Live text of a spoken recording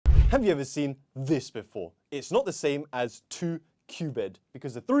Have you ever seen this before? It's not the same as 2 cubed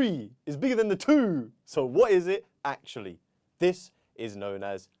because the 3 is bigger than the 2. So what is it actually? This is known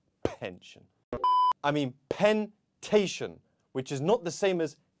as pension. I mean pentation, which is not the same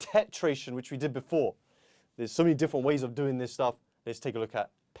as tetration, which we did before. There's so many different ways of doing this stuff. Let's take a look at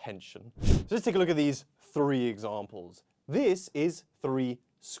pension. So let's take a look at these 3 examples. This is 3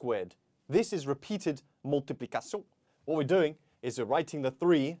 squared. This is repeated multiplication. What we're doing is we're writing the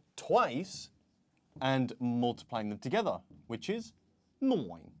 3 twice and multiplying them together, which is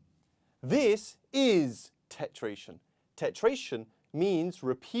 9. This is tetration. Tetration means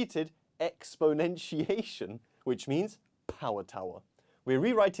repeated exponentiation, which means power tower. We're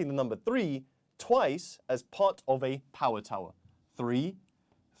rewriting the number 3 twice as part of a power tower. 3,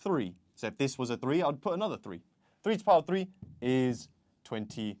 3. So if this was a 3, I'd put another 3. 3 to the power of 3 is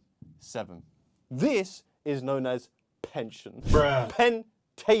 27. This is known as pension. Bruh.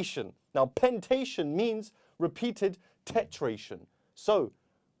 Pentation. Now, pentation means repeated tetration. So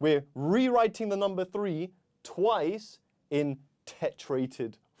we're rewriting the number 3 twice in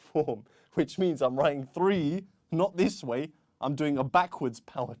tetrated form, which means I'm writing 3 not this way. I'm doing a backwards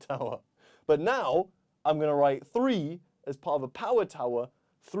power tower. But now I'm going to write 3 as part of a power tower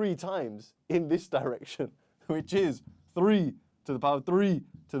 3 times in this direction, which is 3 to the power of 3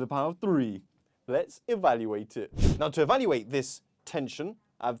 to the power of 3. Let's evaluate it. Now, to evaluate this tension,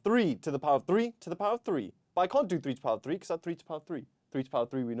 I have 3 to the power of 3 to the power of 3. But I can't do 3 to the power of 3 because I have 3 to the power of 3. 3 to the power of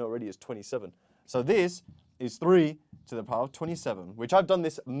 3 we know already is 27. So this is 3 to the power of 27, which I've done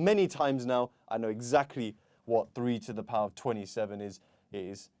this many times now. I know exactly what 3 to the power of 27 is. It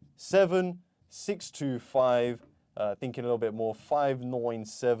is 7, 6, 2, 5, thinking a little bit more, 5, 9,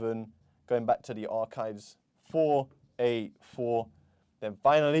 7, going back to the archives, 4, 8, 4, then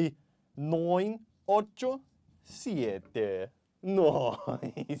finally 9, 8, 7.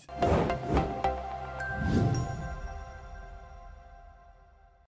 Nice.